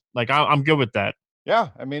 and like I'm good with that. Yeah,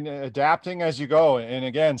 I mean, adapting as you go. And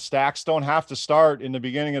again, stacks don't have to start in the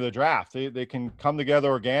beginning of the draft. They can come together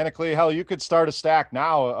organically. Hell, you could start a stack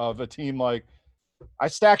now of a team like I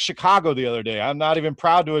stacked Chicago the other day. I'm not even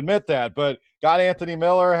proud to admit that, but got Anthony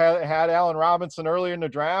Miller, had Allen Robinson earlier in the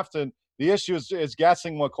draft. And the issue is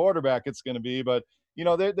guessing what quarterback it's going to be. But,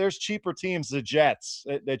 there's cheaper teams, the Jets,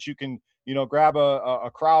 that you can, grab a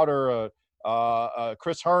Crowder, a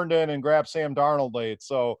Chris Herndon, and grab Sam Darnold late.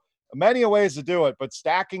 So many ways to do it, but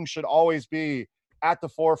stacking should always be at the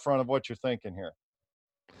forefront of what you're thinking here.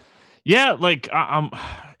 Yeah, like I'm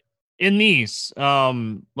in these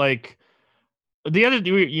like the other,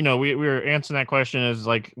 we were answering that question as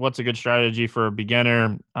like what's a good strategy for a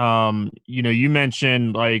beginner. You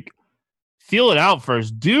mentioned like feel it out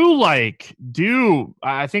first. I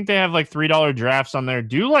think they have like $3 drafts on there.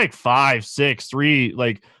 Do like 5, 6, 3.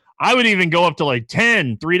 Like I would even go up to like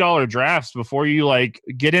 $3 drafts before you like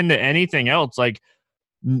get into anything else. Like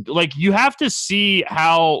you have to see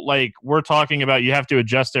how, like we're talking about, you have to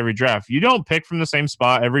adjust every draft. You don't pick from the same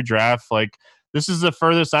spot every draft. Like This is the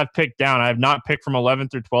furthest I've picked down. I have not picked from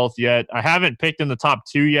 11th through 12th yet. I haven't picked in the top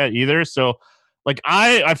 2 yet either. So like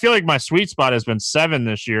I feel like my sweet spot has been 7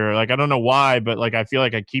 this year. Like I don't know why, but like I feel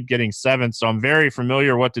like I keep getting 7. So I'm very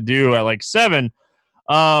familiar what to do at like 7.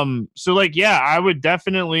 So like yeah, I would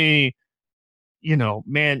definitely,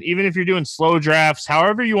 man, even if you're doing slow drafts,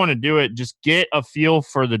 however you want to do it, just get a feel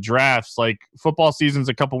for the drafts. Like football season's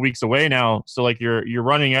a couple weeks away now, so like you're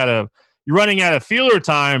running out of feeler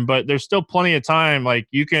time, but there's still plenty of time. Like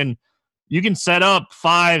you can set up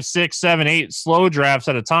 5, 6, 7, 8 slow drafts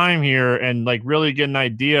at a time here, and like really get an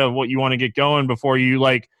idea of what you want to get going before you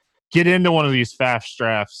like get into one of these fast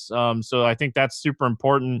drafts. So I think that's super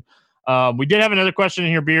important. We did have another question in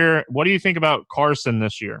here, Beer. What do you think about Carson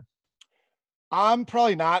this year? I'm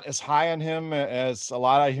probably not as high on him as a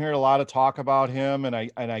lot. I hear a lot of talk about him, and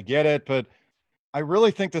I get it, but I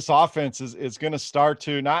really think this offense is going to start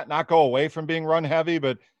to not go away from being run heavy,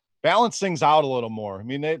 but balance things out a little more. I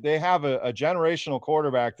mean, they have a generational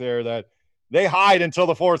quarterback there that they hide until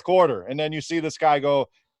the fourth quarter, and then you see this guy go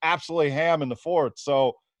absolutely ham in the fourth.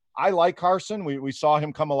 So I like Carson. We saw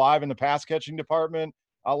him come alive in the pass catching department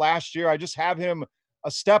last year. I just have him a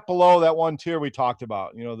step below that one tier we talked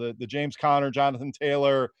about. The James Conner, Jonathan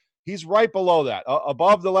Taylor. He's right below that,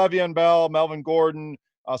 above the Le'Veon Bell, Melvin Gordon,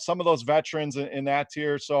 some of those veterans in that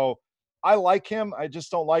tier. So I like him. I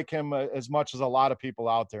just don't like him as much as a lot of people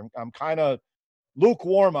out there. I'm kind of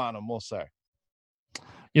lukewarm on him, we'll say.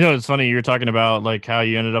 It's funny. You're talking about like how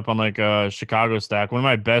you ended up on like a Chicago stack. One of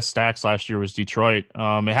my best stacks last year was Detroit.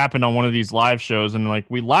 It happened on one of these live shows, and like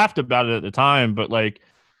we laughed about it at the time, but like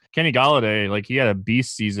Kenny Galladay, like he had a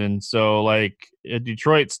beast season. So like a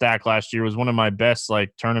Detroit stack last year was one of my best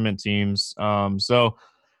like tournament teams. So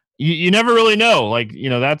you never really know. Like,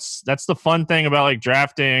 that's the fun thing about like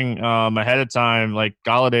drafting ahead of time. Like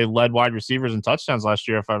Galladay led wide receivers and touchdowns last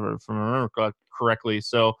year, if I remember correctly.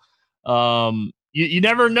 So you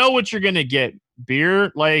never know what you're gonna get.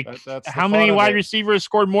 Beer, like That's how many wide receivers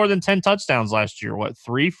scored more than 10 touchdowns last year? What,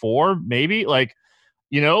 3, 4, maybe? Like,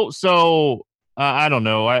 so I don't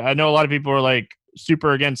know. I know a lot of people are like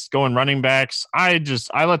super against going running backs. I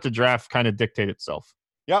let the draft kind of dictate itself.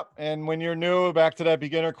 Yep. And when you're new, back to that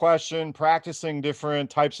beginner question, practicing different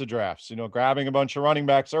types of drafts, grabbing a bunch of running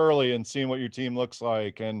backs early and seeing what your team looks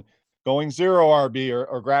like, and going 0 RB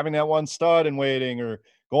or grabbing that one stud and waiting, or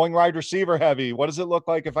going wide receiver heavy. What does it look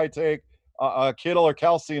like if I take a Kittle or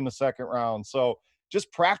Kelsey in the second round? So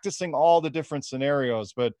just practicing all the different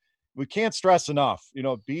scenarios, but we can't stress enough,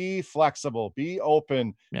 be flexible, be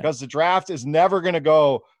open, because the draft is never going to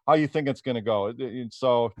go how you think it's going to go.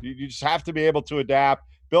 So you just have to be able to adapt,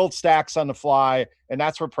 build stacks on the fly, and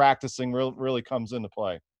that's where practicing really comes into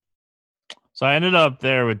play. So I ended up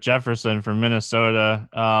there with Jefferson from Minnesota.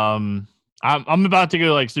 I'm about to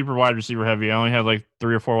go like super wide receiver heavy. I only have like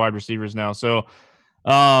 3 or 4 wide receivers now. So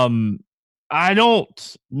I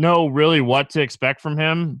don't know really what to expect from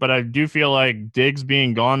him, but I do feel like Diggs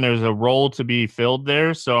being gone, there's a role to be filled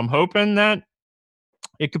there. So I'm hoping that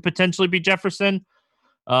it could potentially be Jefferson.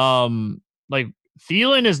 Like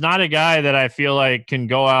Thielen is not a guy that I feel like can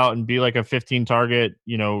go out and be like a 15 target,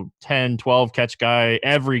 10, 12 catch guy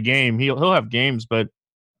every game. He'll have games, but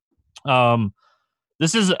I'm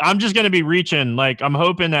just going to be reaching. Like I'm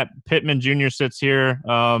hoping that Pittman Jr. sits here.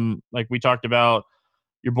 Like we talked about,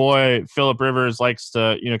 your boy Phillip Rivers likes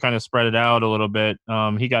to, kind of spread it out a little bit.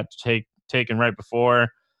 He got taken right before.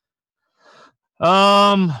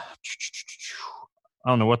 I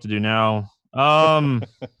don't know what to do now.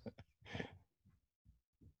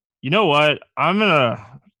 You know what? I'm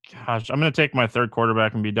gonna take my third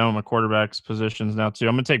quarterback and be done with my quarterbacks positions now too.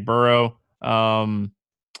 I'm gonna take Burrow.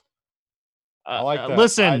 I like that.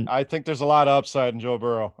 Listen, I think there's a lot of upside in Joe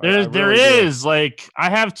Burrow. There is. Like I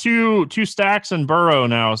have two stacks in Burrow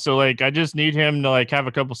now, so like I just need him to like have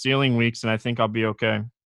a couple ceiling weeks, and I think I'll be okay.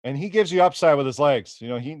 And he gives you upside with his legs.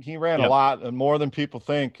 He ran a lot and more than people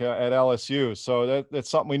think at LSU. So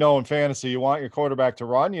that's something we know in fantasy. You want your quarterback to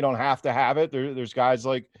run. You don't have to have it. There's guys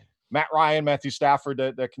like Matt Ryan, Matthew Stafford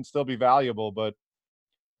that can still be valuable. But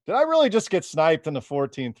did I really just get sniped in the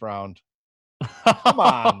 14th round? Come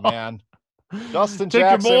on, man. Justin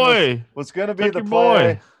Jackson was going to be the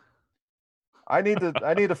play. I need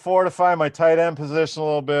to fortify my tight end position a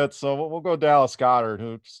little bit, so we'll go Dallas Goedert,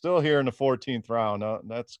 who's still here in the 14th round.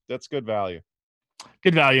 That's good value.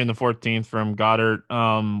 Good value in the 14th from Goddard.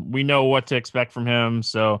 We know what to expect from him.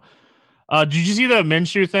 So, did you see the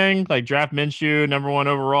Minshew thing? Like draft Minshew, #1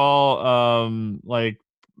 overall.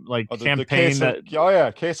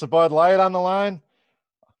 Campaign case of Bud Light on the line.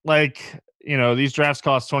 Like these drafts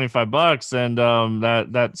cost $25, and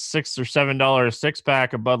that $6 or $7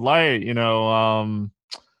 6-pack of Bud Light,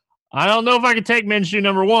 I don't know if I could take Minshew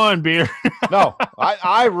number one, beer. No,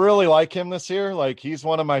 I really like him this year. Like, he's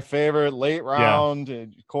one of my favorite late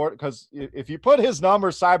round court, because if you put his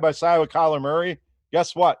numbers side by side with Kyler Murray,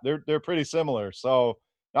 guess what? They're pretty similar. So,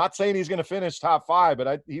 not saying he's going to finish top 5,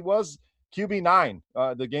 but he was QB9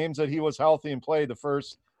 the games that he was healthy and played the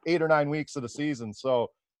first 8 or 9 weeks of the season. So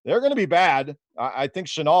they're going to be bad. I think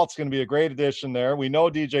Chenault's going to be a great addition there. We know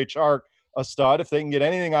DJ Chark a stud. If they can get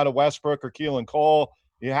anything out of Westbrook or Keelan Cole,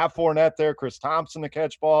 you have Fournette there, Chris Thompson to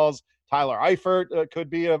catch balls. Tyler Eifert could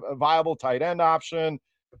be a viable tight end option,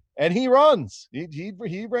 and he runs. He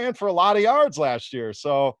ran for a lot of yards last year.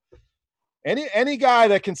 So any guy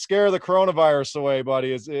that can scare the coronavirus away,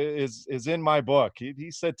 buddy, is in my book. He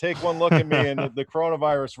said, "Take one look at me," and the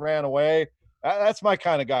coronavirus ran away. That's my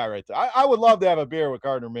kind of guy right there. I would love to have a beer with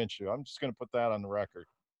Gardner Minshew. I'm just going to put that on the record.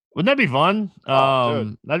 Wouldn't that be fun?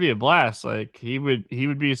 Oh, that'd be a blast. Like, he would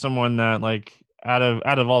be someone that, like, out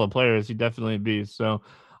of all the players, he'd definitely be. So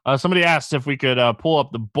somebody asked if we could pull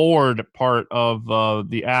up the board part of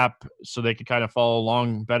the app so they could kind of follow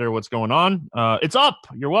along better what's going on. It's up.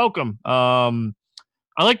 You're welcome. I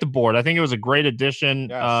like the board. I think it was a great addition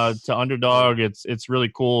to Underdog. It's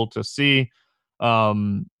really cool to see.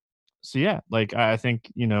 So yeah, like, I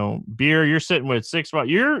think, Beer, you're sitting with 6 spot.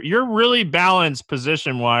 You're really balanced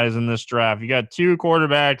position wise in this draft. You got 2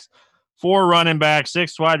 quarterbacks, 4 running backs,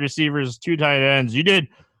 6 wide receivers, 2 tight ends. You did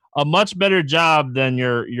a much better job than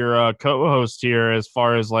your co-host here as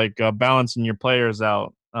far as, like, balancing your players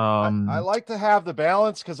out. I like to have the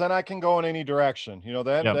balance, because then I can go in any direction.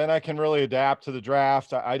 Then I can really adapt to the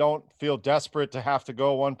draft. I don't feel desperate to have to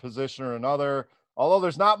go one position or another. Although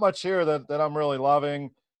there's not much here that I'm really loving.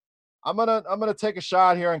 I'm gonna take a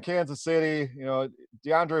shot here on Kansas City.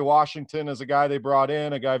 DeAndre Washington is a guy they brought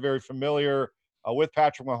in, a guy very familiar with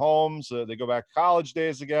Patrick Mahomes. They go back to college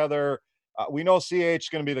days together. We know CH is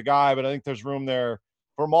going to be the guy, but I think there's room there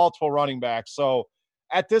for multiple running backs. So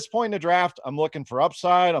at this point in the draft, I'm looking for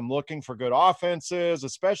upside. I'm looking for good offenses,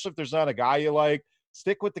 especially if there's not a guy you like.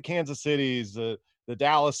 Stick with the Kansas Cities, the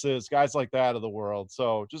Dallases, guys like that of the world.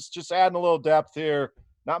 So just adding a little depth here.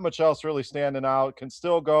 Not much else really standing out. Can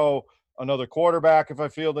still go another quarterback if I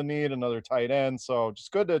feel the need, another tight end. So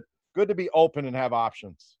just good to be open and have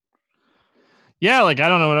options. Yeah, like, I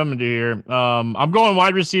don't know what I'm gonna do here. I'm going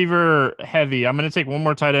wide receiver heavy. I'm gonna take one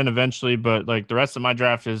more tight end eventually, but, like, the rest of my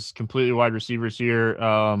draft is completely wide receivers here.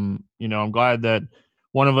 I'm glad that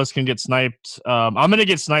one of us can get sniped. I'm gonna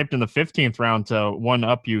get sniped in the 15th round to one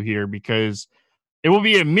up you here, because it will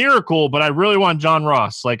be a miracle, but I really want John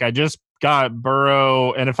Ross. Like, I just got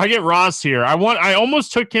Burrow, and if I get Ross here, I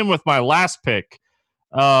almost took him with my last pick.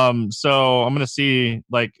 So I'm gonna see,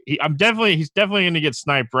 like, he's definitely gonna get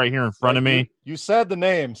sniped right here in front of me. You said the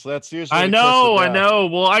name, so that's usually I know.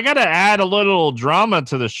 Well, I gotta add a little drama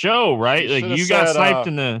to the show, right? Like, you got sniped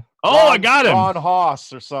in the I got him. Ron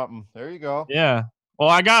Haas or something. There you go. Yeah. Well,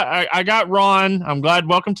 I got Ron. I'm glad.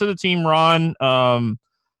 Welcome to the team, Ron.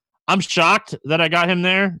 I'm shocked that I got him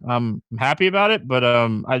there. I'm happy about it, but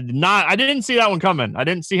I didn't see that one coming. I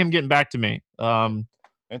didn't see him getting back to me.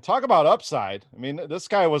 And talk about upside. I mean, this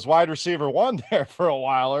guy was wide receiver 1 there for a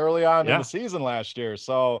while early on in the season last year.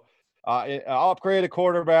 So I'll upgrade a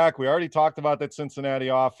quarterback. We already talked about that Cincinnati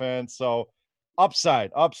offense. So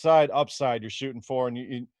upside you're shooting for. And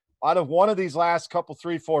you out of one of these last couple,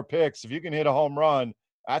 3-4 picks, if you can hit a home run,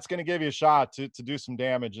 that's going to give you a shot to do some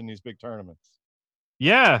damage in these big tournaments.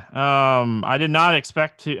 Yeah. I did not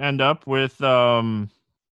expect to end up with, 3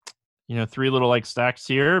 little, like, stacks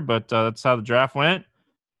here, but that's how the draft went.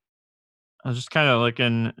 I was just kind of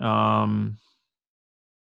looking.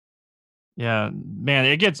 Yeah, man,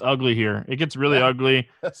 it gets ugly here. It gets really ugly.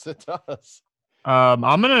 Yes, it does.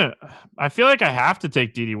 I feel like I have to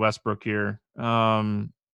take D.D. Westbrook here.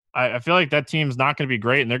 I feel like that team's not going to be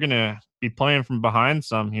great, and they're going to be playing from behind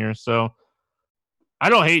some here. So I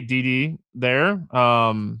don't hate D.D. there.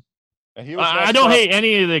 I don't hate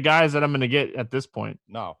any of the guys that I'm going to get at this point.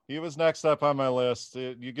 No, he was next up on my list.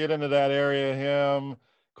 You get into that area, him,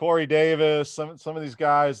 Corey Davis, some of these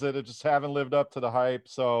guys that just haven't lived up to the hype.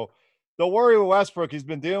 So don't worry with Westbrook. He's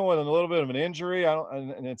been dealing with a little bit of an injury.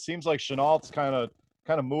 And it seems like Chenault's kind of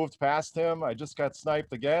moved past him. I just got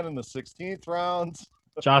sniped again in the 16th round.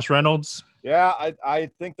 Josh Reynolds. Yeah, I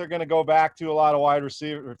think they're going to go back to a lot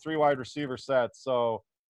of 3 wide receiver sets. So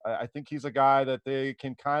I think he's a guy that they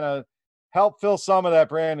can kind of help fill some of that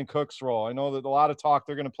Brandon Cooks role. I know that a lot of talk,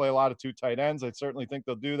 they're going to play a lot of 2 tight ends. I certainly think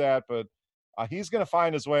they'll do that, but he's going to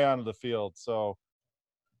find his way onto the field. So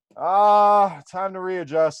Time to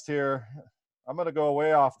readjust here. I'm going to go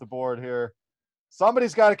way off the board here.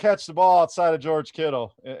 Somebody's got to catch the ball outside of George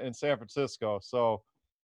Kittle in San Francisco. So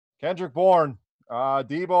Kendrick Bourne,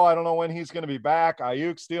 Debo, I don't know when he's going to be back.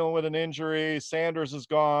 Ayuk's dealing with an injury. Sanders is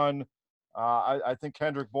gone. I think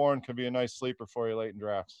Kendrick Bourne could be a nice sleeper for you late in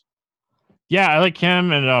drafts. Yeah, I like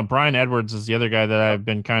him, and Brian Edwards is the other guy that Yep. I've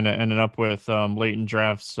been kind of ending up with late in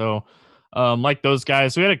drafts. So, like those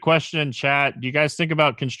guys. So we had a question in chat. Do you guys think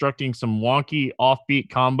about constructing some wonky offbeat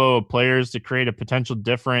combo of players to create a potential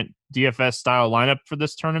different DFS style lineup for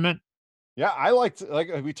this tournament? Yeah, like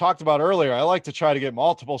we talked about earlier, I like to try to get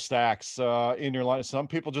multiple stacks in your line. Some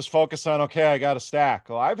people just focus on, okay, I got a stack.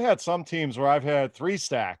 Well, I've had some teams where I've had 3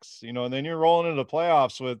 stacks, and then you're rolling into the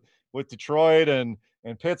playoffs with Detroit and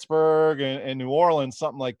Pittsburgh and New Orleans,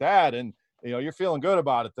 something like that. And, you're feeling good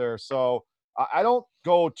about it there. So I don't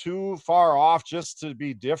go too far off just to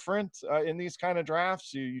be different in these kind of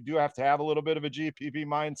drafts. You do have to have a little bit of a GPP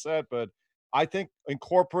mindset, but I think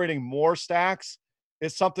incorporating more stacks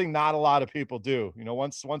is something not a lot of people do.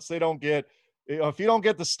 Once they don't get, if you don't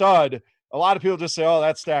get the stud, a lot of people just say, "Oh,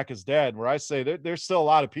 that stack is dead." Where I say there's still a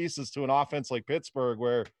lot of pieces to an offense like Pittsburgh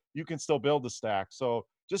where you can still build the stack. So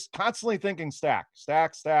just constantly thinking stack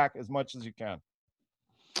as much as you can.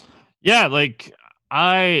 Yeah, like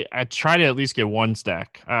I try to at least get one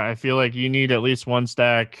stack. I feel like you need at least one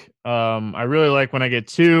stack. I really like when I get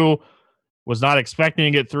two. Was not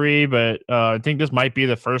expecting to get 3, but I think this might be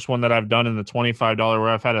the first one that I've done in the $25 where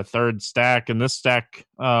I've had a third stack, and this stack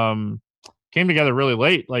came together really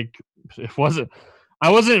late. Like it wasn't. I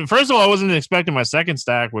wasn't. First of all, I wasn't expecting my second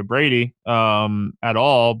stack with Brady at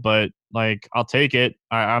all, but like I'll take it.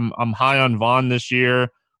 I'm high on Vaughn this year.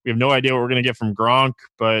 We have no idea what we're gonna get from Gronk,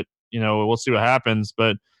 but we'll see what happens.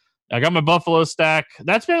 But I got my Buffalo stack.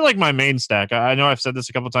 That's been like my main stack. I know I've said this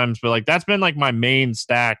a couple times, but like that's been like my main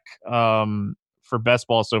stack for best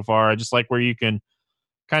ball so far. I just like where you can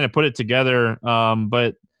kind of put it together.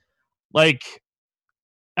 But like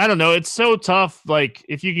I don't know, it's so tough. Like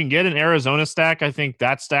if you can get an Arizona stack, I think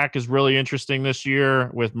that stack is really interesting this year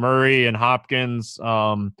with Murray and Hopkins.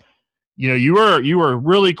 You were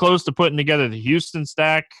really close to putting together the Houston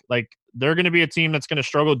stack. Like they're going to be a team that's going to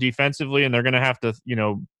struggle defensively, and they're going to have to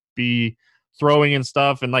be throwing and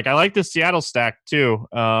stuff. And like I like the Seattle stack too.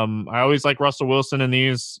 I always like Russell Wilson in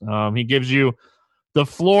these. He gives you the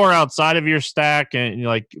floor outside of your stack and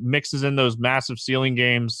like mixes in those massive ceiling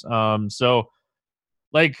games. So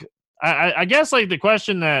like I guess like the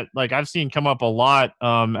question that like I've seen come up a lot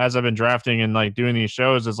as I've been drafting and like doing these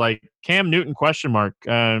shows is like Cam Newton question mark.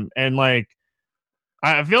 And like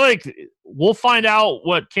I feel like we'll find out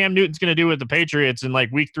what Cam Newton's going to do with the Patriots in like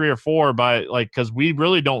week 3 or 4 by like because we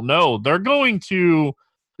really don't know. They're going to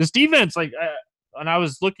this defense like, and I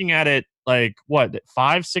was looking at it like what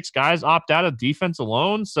 5-6 guys opt out of defense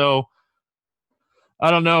alone. So I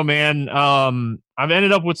don't know, man. I've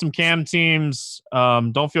ended up with some Cam teams.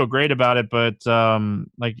 Don't feel great about it, but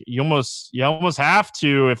like you almost have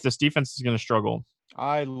to if this defense is going to struggle.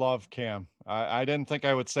 I love Cam. I didn't think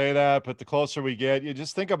I would say that, but the closer we get, you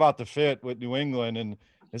just think about the fit with New England. And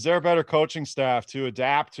is there a better coaching staff to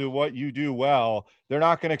adapt to what you do well? They're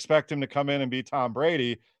not going to expect him to come in and be Tom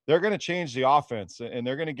Brady. They're going to change the offense and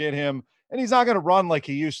they're going to get him. And he's not going to run like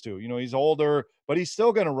he used to. He's older, but he's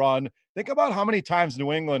still going to run. Think about how many times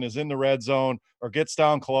New England is in the red zone or gets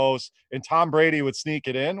down close and Tom Brady would sneak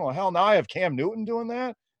it in. Well, hell, now I have Cam Newton doing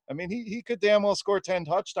that. I mean, he could damn well score 10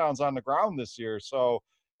 touchdowns on the ground this year. So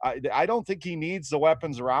I don't think he needs the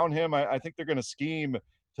weapons around him. I think they're going to scheme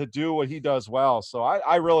to do what he does well. So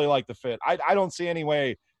I really like the fit. I don't see any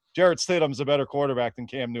way Jarrett Stidham's a better quarterback than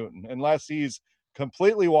Cam Newton unless he's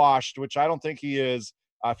completely washed, which I don't think he is.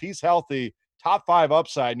 If he's healthy, top 5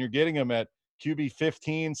 upside, and you're getting him at QB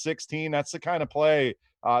 15, 16, that's the kind of play.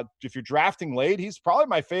 If you're drafting late, he's probably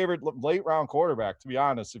my favorite late round quarterback, to be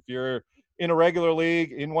honest. If you're in a regular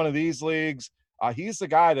league, in one of these leagues, he's the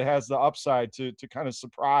guy that has the upside to kind of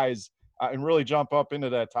surprise and really jump up into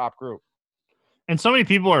that top group. And so many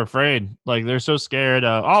people are afraid. Like they're so scared.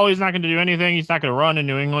 He's not going to do anything. He's not going to run in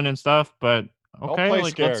New England and stuff. But okay, don't play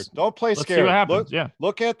like, scared. Don't play let's scared. See what happens.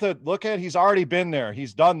 Look at. He's already been there.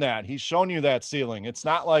 He's done that. He's shown you that ceiling. It's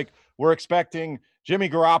not like we're expecting Jimmy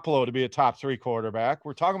Garoppolo to be a top 3 quarterback.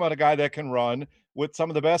 We're talking about a guy that can run with some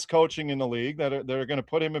of the best coaching in the league that are going to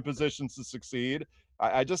put him in positions to succeed.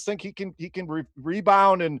 I just think he can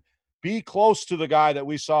rebound and be close to the guy that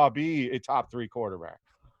we saw be a top 3 quarterback.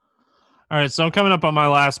 All right, so I'm coming up on my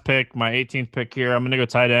last pick, my 18th pick here. I'm going to go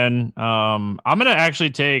tight end. I'm going to actually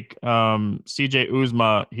take CJ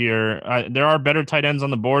Uzma here. There are better tight ends on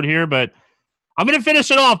the board here, but I'm gonna finish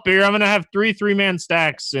it off, Beer. I'm gonna have 3-man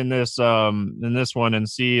stacks in this one and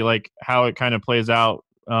see like how it kind of plays out.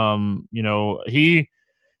 Drew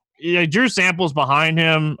Sample's behind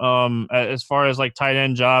him as far as like tight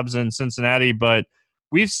end jobs in Cincinnati, but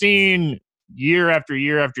we've seen year after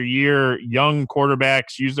year after year young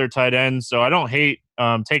quarterbacks use their tight ends. So I don't hate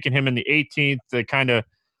taking him in the 18th to kind of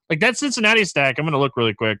like that Cincinnati stack. I'm going to look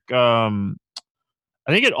really quick.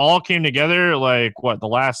 I think it all came together like the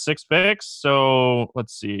last 6 picks. So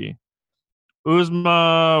let's see.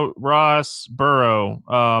 Uzma, Ross, Burrow,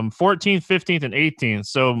 14th, 15th, and 18th.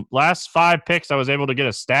 So last 5 picks, I was able to get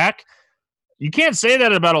a stack. You can't say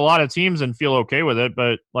that about a lot of teams and feel okay with it,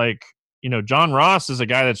 but John Ross is a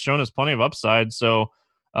guy that's shown us plenty of upside. So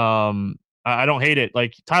I don't hate it.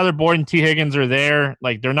 Like Tyler Boyd and T. Higgins are there.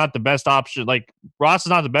 Like they're not the best option. Like Ross is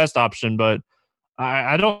not the best option, but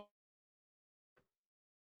I don't.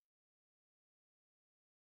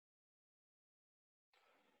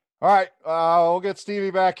 All right, we'll get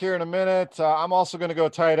Stevie back here in a minute. I'm also going to go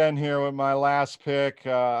tight end here with my last pick.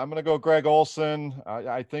 I'm going to go Greg Olson.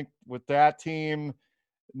 I think with that team,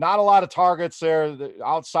 not a lot of targets there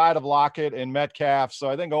outside of Lockett and Metcalf. So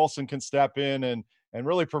I think Olson can step in and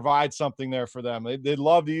really provide something there for them. They'd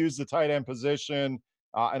love to use the tight end position.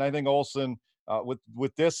 And I think Olson,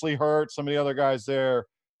 with Disley hurt, some of the other guys there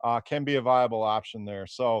can be a viable option there.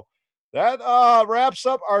 So that wraps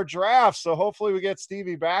up our draft. So hopefully we get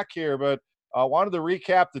Stevie back here, but I wanted to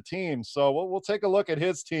recap the team. So we'll take a look at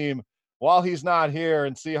his team while he's not here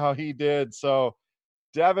and see how he did. So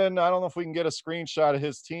Devin, I don't know if we can get a screenshot of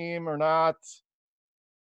his team or not.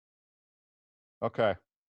 Okay.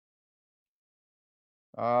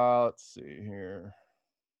 Let's see here.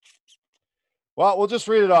 Well, we'll just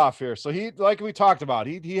read it off here. So he, like we talked about,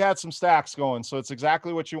 he had some stacks going. So it's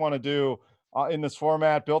exactly what you want to do in this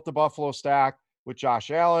format. Built the Buffalo stack with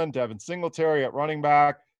Josh Allen, Devin Singletary at running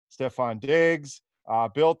back, Stephon Diggs.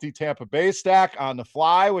 Built the Tampa Bay stack on the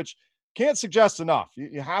fly, which can't suggest enough.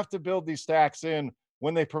 You have to build these stacks in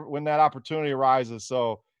when that opportunity arises.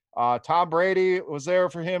 So Tom Brady was there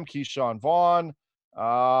for him, Keyshawn Vaughn,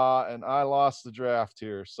 and I lost the draft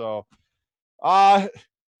here. So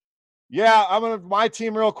yeah, my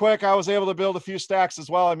team real quick. I was able to build a few stacks as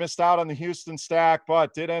well. I missed out on the Houston stack,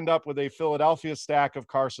 but did end up with a Philadelphia stack of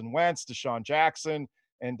Carson Wentz, Deshaun Jackson,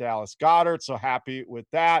 and Dallas Goedert. So happy with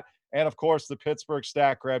that. And of course, the Pittsburgh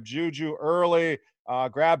stack grabbed Juju early,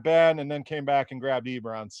 grabbed Ben, and then came back and grabbed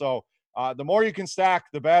Ebron. So the more you can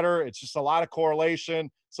stack, the better. It's just a lot of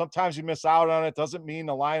correlation. Sometimes you miss out on it. Doesn't mean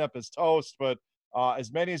the lineup is toast, but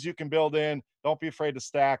as many as you can build in, don't be afraid to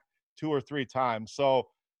stack 2 or 3 times. So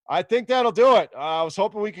I think that'll do it. I was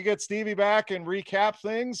hoping we could get Stevie back and recap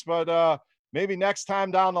things, but maybe next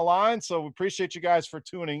time down the line. So we appreciate you guys for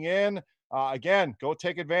tuning in. Again, go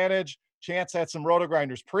take advantage. Chance at some Roto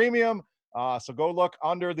Grinders Premium. So go look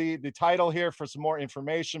under the title here for some more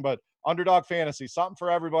information. But Underdog Fantasy, something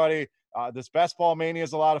for everybody. This Best Ball Mania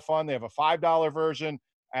is a lot of fun. They have a $5 version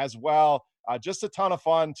as well. Just a ton of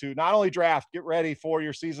fun to not only draft, get ready for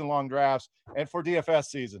your season-long drafts and for DFS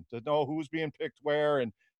season to know who's being picked where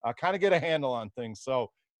and kind of get a handle on things. So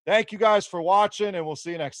thank you guys for watching, and we'll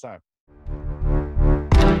see you next time.